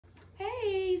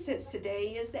since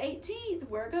today is the 18th,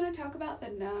 we're going to talk about the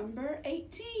number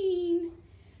 18.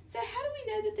 So how do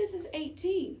we know that this is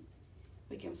 18?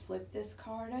 We can flip this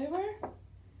card over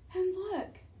and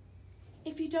look.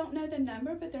 If you don't know the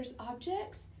number but there's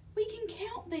objects, we can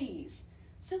count these.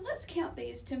 So let's count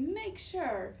these to make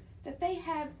sure that they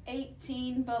have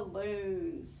 18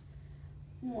 balloons.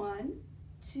 1,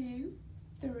 2,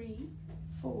 3,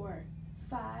 4,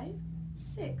 5,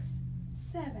 6,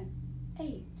 7,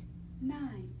 8,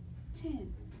 9,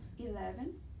 10,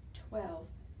 11, 12,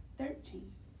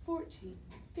 13, 14,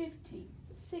 15,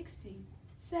 16,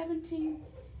 17,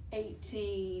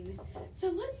 18. So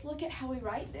let's look at how we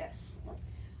write this.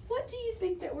 What do you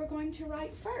think that we're going to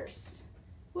write first?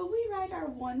 Will we write our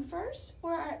 1 first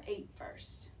or our 8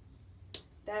 first?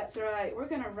 That's right, we're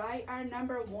going to write our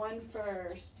number 1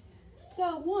 first.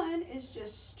 So 1 is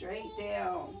just straight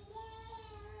down.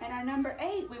 And our number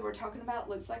 8 we were talking about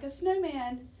looks like a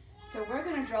snowman. So we're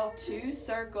going to draw 2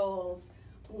 circles.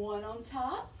 One on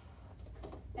top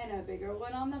and a bigger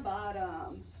one on the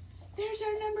bottom. There's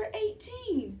our number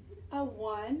 18, a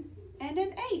 1 and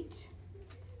an 8.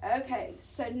 Okay,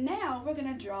 so now we're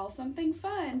going to draw something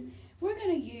fun. We're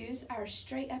going to use our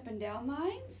straight up and down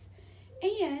lines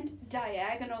and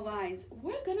diagonal lines.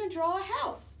 We're going to draw a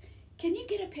house. Can you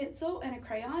get a pencil and a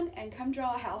crayon and come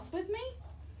draw a house with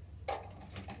me?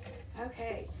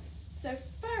 Okay, so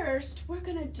first we're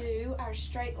going to do our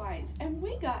straight lines, and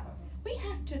we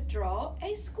have to draw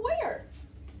a square.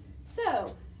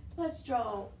 So let's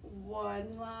draw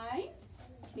one line.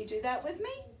 Can you do that with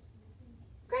me?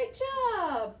 Great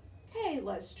job. Okay,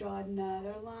 let's draw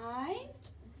another line.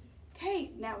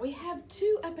 Okay, now we have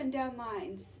 2 up and down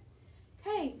lines.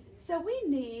 Okay, so we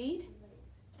need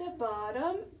the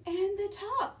bottom and the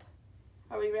top.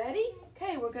 Are we ready?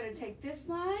 Okay, we're going to take this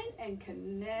line and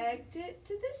connect it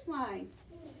to this line.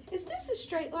 Is this a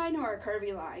straight line or a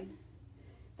curvy line?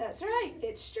 That's right,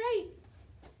 it's straight.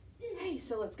 Okay,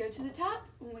 so let's go to the top,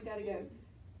 and we got to go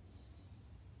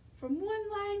from one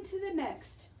line to the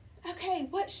next. Okay,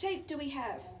 what shape do we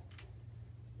have?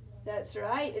 That's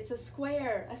right, it's a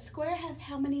square. A square has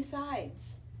how many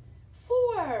sides?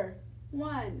 4.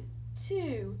 1,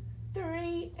 2,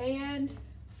 3, and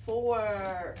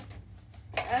 4.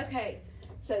 Okay,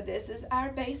 so this is our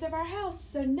base of our house.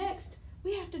 So next,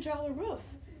 we have to draw a roof.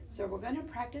 So we're going to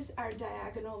practice our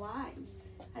diagonal lines.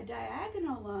 A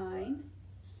diagonal line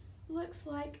looks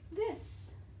like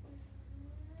this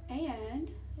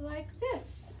and like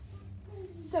this.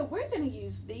 So we're going to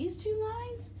use these 2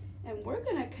 lines, and we're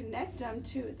going to connect them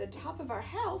to the top of our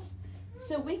house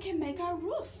so we can make our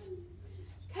roof.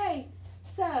 Okay,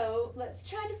 so let's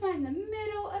try to find the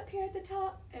middle up here at the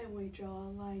top, and we draw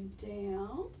a line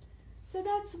down. So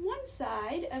that's one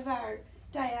side of our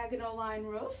diagonal line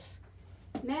roof.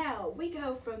 Now we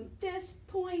go from this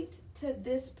point to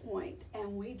this point,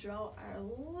 and we draw our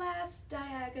last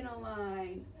diagonal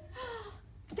line.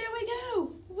 There we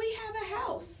go, we have a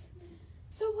house.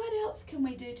 So what else can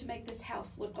we do to make this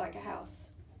house look like a house?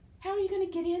 How are you going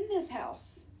to get in this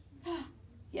house?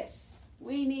 Yes,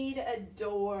 we need a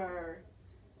door.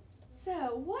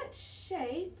 So what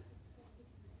shape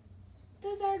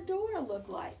does our door look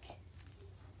like?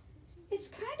 It's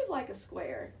kind of like a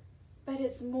square, but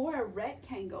it's more a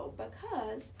rectangle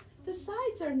because the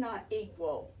sides are not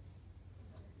equal.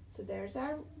 So there's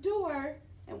our door,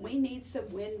 and we need some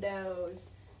windows.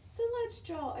 So let's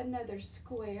draw another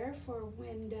square for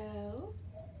window,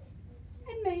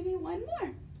 and maybe one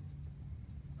more.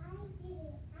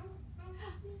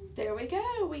 There we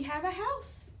go, we have a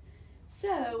house.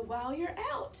 So while you're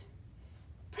out,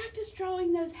 practice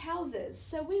drawing those houses.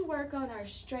 So we work on our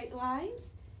straight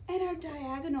lines and our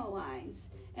diagonal lines.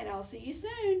 And I'll see you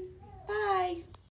soon. Bye.